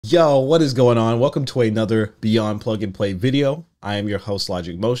Yo, what is going on? Welcome to another Beyond Plug and Play video. I am your host,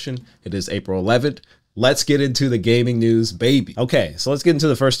 Logic Motion. It is April 11th. Let's get into the gaming news, baby. Okay, so let's get into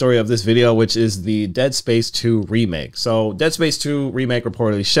the first story of this video, which is the Dead Space 2 remake. So Dead Space 2 remake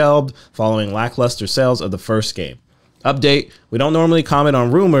reportedly shelved following lackluster sales of the first game. Update, we don't normally comment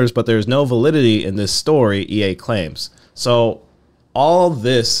on rumors, but there's no validity in this story, EA claims. So all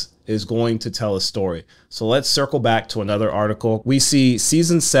this is going to tell a story. So let's circle back to another article. We see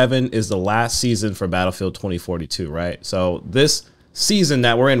season 7 is the last season for Battlefield 2042, right? So this season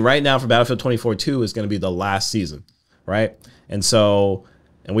that we're in right now for Battlefield 2042 is going to be the last season, right? And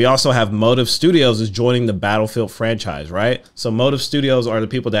we also have Motive Studios is joining the Battlefield franchise, right? So Motive Studios are the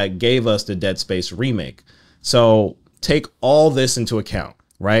people that gave us the Dead Space remake. So take all this into account,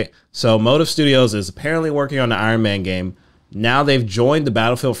 right? So Motive Studios is apparently working on the Iron Man game. Now they've joined the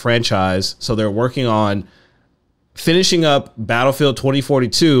Battlefield franchise, so they're working on finishing up Battlefield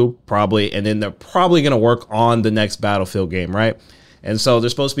 2042 probably, and then they're probably going to work on the next Battlefield game, right? And so they're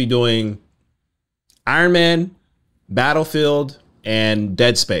supposed to be doing Iron Man, Battlefield, and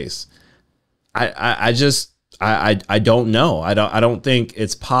Dead Space. I don't know. I don't think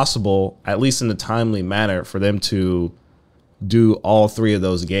it's possible, at least in a timely manner, for them to do all three of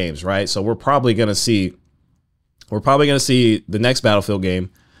those games, right? So we're probably going to see the next Battlefield game.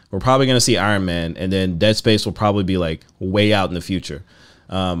 We're probably going to see Iron Man, and then Dead Space will probably be like way out in the future.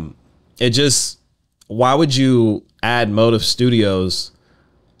 Why would you add Motive Studios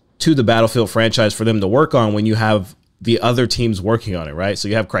to the Battlefield franchise for them to work on when you have the other teams working on it, right? So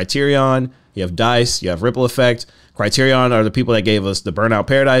you have Criterion, you have DICE, you have Ripple Effect. Criterion are the people that gave us the Burnout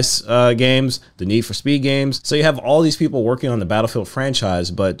Paradise games, the Need for Speed games. So you have all these people working on the Battlefield franchise,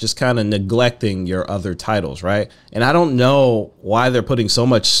 but just kind of neglecting your other titles, right? And I don't know why they're putting so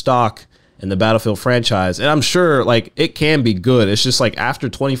much stock in the Battlefield franchise. And I'm sure like it can be good. It's just like after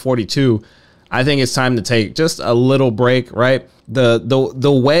 2042, I think it's time to take just a little break, right?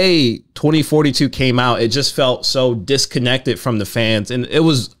 The way 2042 came out, it just felt so disconnected from the fans, and it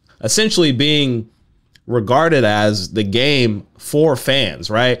was essentially being regarded as the game for fans,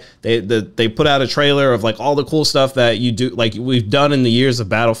 right? They put out a trailer of like all the cool stuff that you do, like we've done in the years of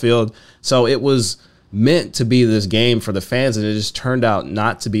Battlefield. So it was meant to be this game for the fans, and it just turned out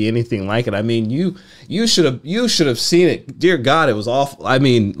not to be anything like it. I mean, you should have seen it. Dear God, it was awful. I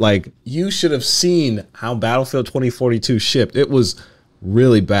mean, like you should have seen how Battlefield 2042 shipped. It was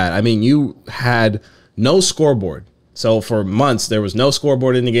really bad. I mean, you had no scoreboard. So for months there was no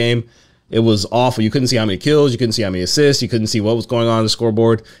scoreboard in the game. It was awful. You couldn't see how many kills, you couldn't see how many assists, you couldn't see what was going on the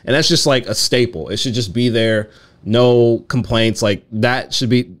scoreboard. And that's just like a staple. It should just be there. No complaints. Like that should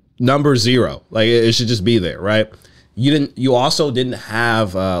be number 0. Like it should just be there, right? You also didn't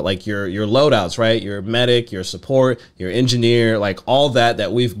have like your loadouts, right? Your medic, your support, your engineer, like all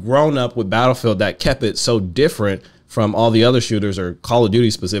that we've grown up with Battlefield that kept it so different from all the other shooters, or Call of Duty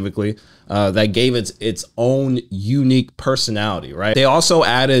specifically, that gave it its own unique personality, right? They also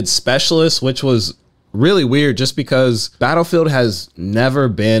added specialists, which was really weird just because Battlefield has never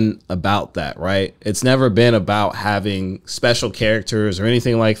been about that, right? It's never been about having special characters or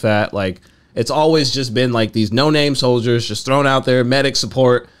anything like that. Like it's always just been like these no-name soldiers just thrown out there, medic,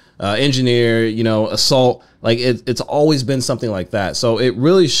 support, engineer, you know, assault. Like it's always been something like that. So it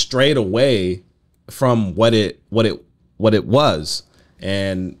really strayed away from what it was,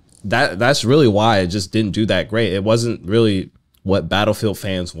 and that's really why it just didn't do that great. It wasn't really what Battlefield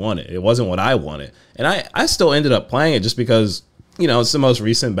fans wanted. It wasn't what I wanted, and I still ended up playing it just because, you know, it's the most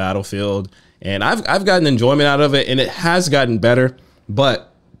recent Battlefield, and I've gotten enjoyment out of it, and it has gotten better.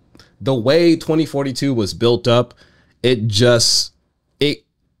 But the way 2042 was built up, it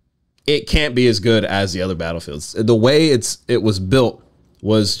can't be as good as the other Battlefields. The way it was built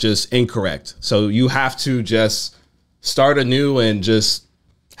was just incorrect. So you have to just start anew and just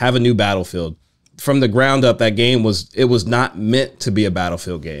have a new Battlefield from the ground up. That game was not meant to be a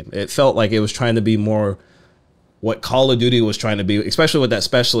Battlefield game. It felt like it was trying to be more what Call of Duty was trying to be, especially with that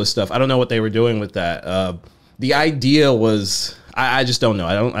specialist stuff. I don't know what they were doing with that. The idea was, I just don't know.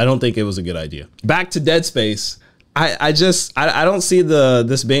 I don't think it was a good idea. Back to Dead Space. I don't see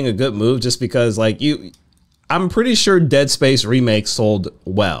this being a good move, just because like I'm pretty sure Dead Space Remake sold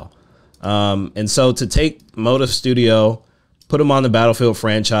well. And so to take Motive Studio, put them on the Battlefield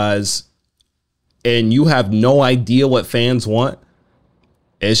franchise, and you have no idea what fans want,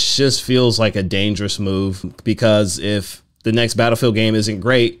 it just feels like a dangerous move, because if the next Battlefield game isn't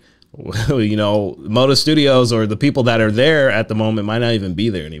great, you know, Motive Studios or the people that are there at the moment might not even be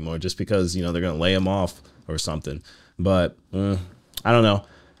there anymore, just because, you know, they're going to lay them off or something. But I don't know.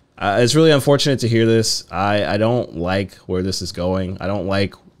 It's really unfortunate to hear this. I don't like where this is going. I don't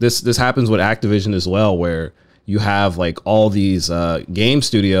like this happens with Activision as well, where you have like all these game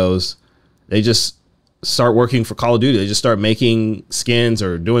studios, they just start working for Call of Duty. They just start making skins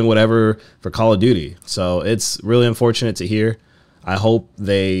or doing whatever for Call of Duty. So it's really unfortunate to hear. I hope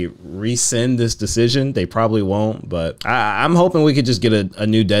they rescind this decision. They probably won't, but I'm hoping we could just get a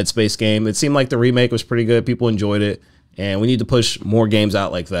new Dead Space game. It seemed like the remake was pretty good. People enjoyed it, and we need to push more games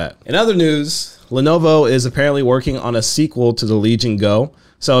out like that. In other news, Lenovo is apparently working on a sequel to the Legion Go.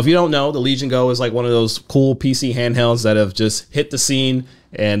 So if you don't know, the Legion Go is like one of those cool PC handhelds that have just hit the scene,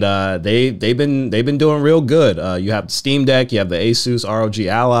 and they've been doing real good. You have the Steam Deck, you have the Asus ROG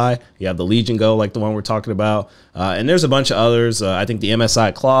Ally, you have the Legion Go, like the one we're talking about, and there's a bunch of others. I think the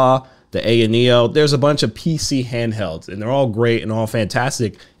MSI Claw, the A and Neo. There's a bunch of PC handhelds, and they're all great and all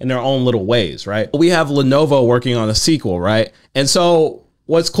fantastic in their own little ways, right? We have Lenovo working on a sequel, right? And so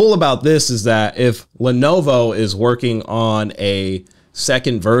what's cool about this is that if Lenovo is working on a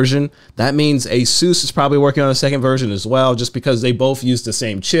second version, that means Asus is probably working on a second version as well, just because they both use the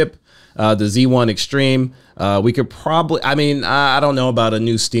same chip, the Z1 Extreme. We could probably, I mean, I don't know about a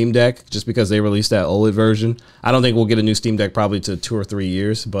new Steam Deck just because they released that OLED version. I don't think we'll get a new Steam Deck probably to 2 or 3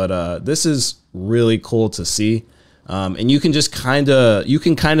 years, but this is really cool to see. And you can just kind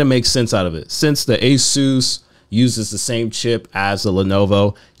of make sense out of it. Since the Asus uses the same chip as the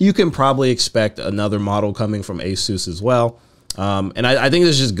Lenovo, you can probably expect another model coming from Asus as well. And I think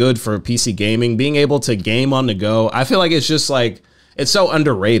this is just good for PC gaming, being able to game on the go. I feel like it's just like, it's so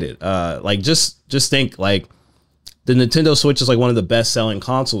underrated. Like just think like the Nintendo Switch is like one of the best selling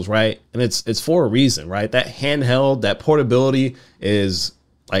consoles, right? And it's for a reason, right? That handheld, that portability is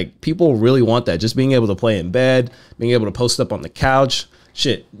like, people really want that. Just being able to play in bed, being able to post up on the couch,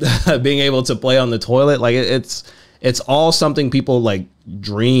 shit, being able to play on the toilet. Like it's all something people like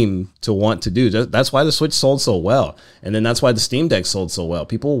dream to want to do. That's why the Switch sold so well. And then that's why the Steam Deck sold so well.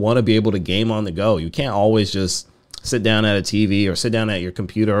 People want to be able to game on the go. You can't always just sit down at a TV or sit down at your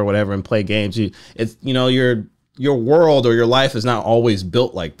computer or whatever and play games. Your world or your life is not always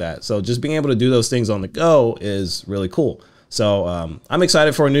built like that. So just being able to do those things on the go is really cool. So I'm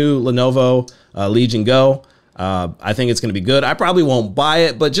excited for a new Lenovo Legion Go. I think it's going to be good. I probably won't buy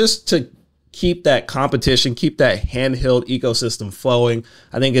it, but just to keep that competition, keep that handheld ecosystem flowing,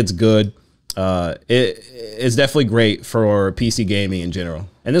 I think it's good. It's definitely great for PC gaming in general.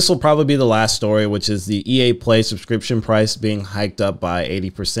 And this will probably be the last story, which is the EA Play subscription price being hiked up by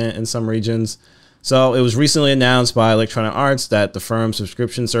 80% in some regions. So it was recently announced by Electronic Arts that the firm's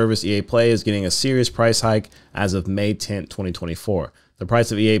subscription service EA Play is getting a serious price hike as of May 10th, 2024. The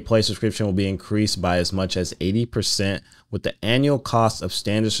price of EA Play subscription will be increased by as much as 80%, with the annual cost of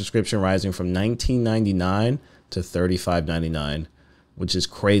standard subscription rising from $19.99 to $35.99, which is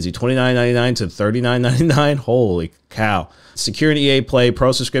crazy. $29.99 to $39.99. Holy cow. Secure an EA Play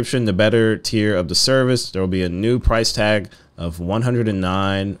Pro subscription, the better tier of the service. There will be a new price tag of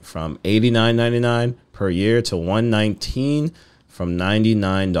 $109 from $89.99 per year to $119 from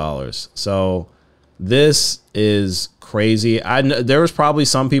 $99. So this is crazy. There was probably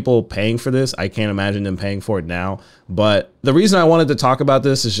some people paying for this. I can't imagine them paying for it now. But the reason I wanted to talk about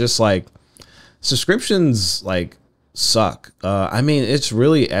this is just like subscriptions like suck. I mean, it's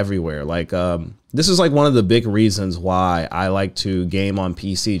really everywhere. Like this is like one of the big reasons why I like to game on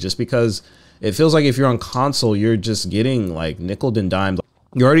PC, just because it feels like if you're on console, you're just getting like nickel and dimed.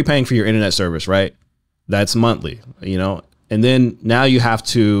 You're already paying for your internet service, right? That's monthly, you know, and then now you have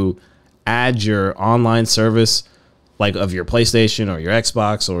to add your online service, like of your PlayStation or your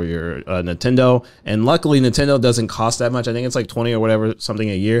Xbox or your Nintendo. And luckily Nintendo doesn't cost that much. I think it's like 20 or whatever,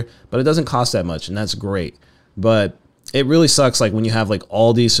 something a year, but it doesn't cost that much. And that's great. But it really sucks like when you have like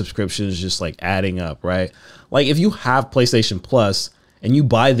all these subscriptions just like adding up, right? Like if you have PlayStation Plus and you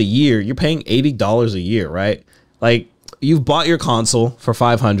buy the year, you're paying $80 a year, right? Like you've bought your console for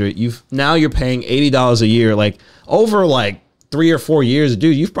 $500. Now you're paying $80 a year, like over like 3 or 4 years,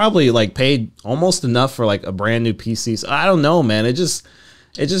 dude. You've probably like paid almost enough for like a brand new PC. So I don't know, man. It just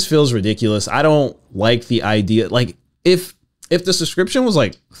feels ridiculous. I don't like the idea. Like if the subscription was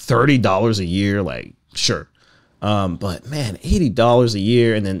like $30 a year, like sure. But man, $80 a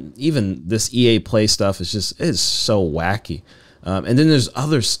year, and then even this EA Play stuff is so wacky. And then there's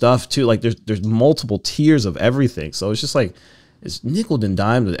other stuff too. Like there's multiple tiers of everything. So it's just like it's nickel and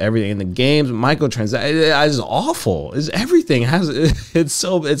dimed with everything. And the games, microtransactions, it's awful. It's everything it's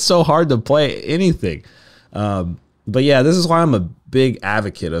so hard to play anything. But yeah, this is why I'm a big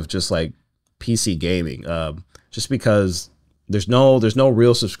advocate of just like PC gaming. Just because there's no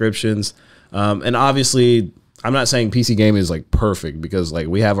real subscriptions. And obviously I'm not saying PC gaming is like perfect, because like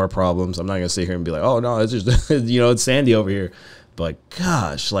we have our problems. I'm not gonna sit here and be like, oh no, it's just, you know, it's Sandy over here. but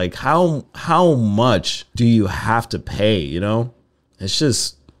gosh, like how much do you have to pay, you know? It's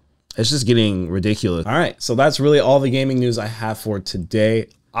just getting ridiculous. All right, so that's really all the gaming news I have for today.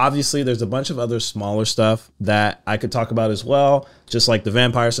 Obviously, there's a bunch of other smaller stuff that I could talk about as well, just like the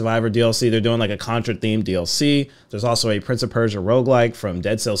Vampire Survivor DLC. They're doing like a Contra-themed DLC. There's also a Prince of Persia roguelike from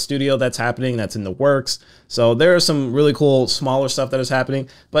Dead Cell Studio that's happening, that's in the works. So there are some really cool smaller stuff that is happening,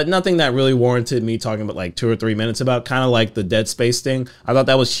 but nothing that really warranted me talking about like 2 or 3 minutes about, kind of like the Dead Space thing. I thought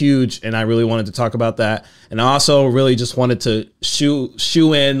that was huge, and I really wanted to talk about that. And I also really just wanted to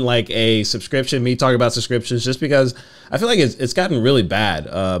shoe in like a subscription, me talking about subscriptions, just because I feel like it's gotten really bad.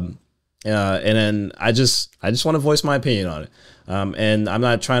 And then I just want to voice my opinion on it. And I'm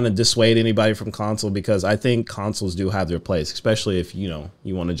not trying to dissuade anybody from console, because I think consoles do have their place, especially if, you know,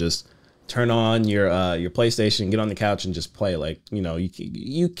 you want to just turn on your PlayStation, get on the couch and just play. Like, you know,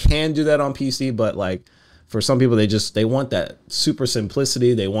 you can do that on PC, but like for some people, they want that super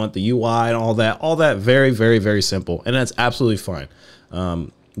simplicity. They want the UI and all that very, very, very simple. And that's absolutely fine.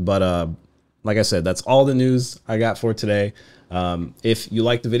 Like I said, that's all the news I got for today. If you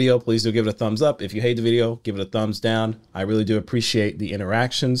like the video, please do give it a thumbs up. If you hate the video, give it a thumbs down. I really do appreciate the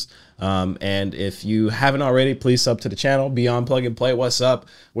interactions. And if you haven't already, please sub to the channel, Beyond Plug and Play. What's up?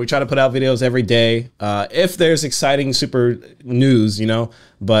 We try to put out videos every day. If there's exciting super news, you know,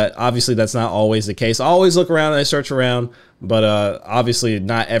 but obviously that's not always the case. I always look around and I search around, but obviously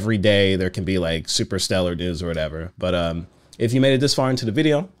not every day there can be like super stellar news or whatever. But if you made it this far into the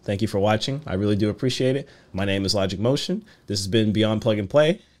video, thank you for watching. I really do appreciate it. My name is Logic Motion. This has been Beyond Plug and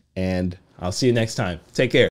Play, and I'll see you next time. Take care.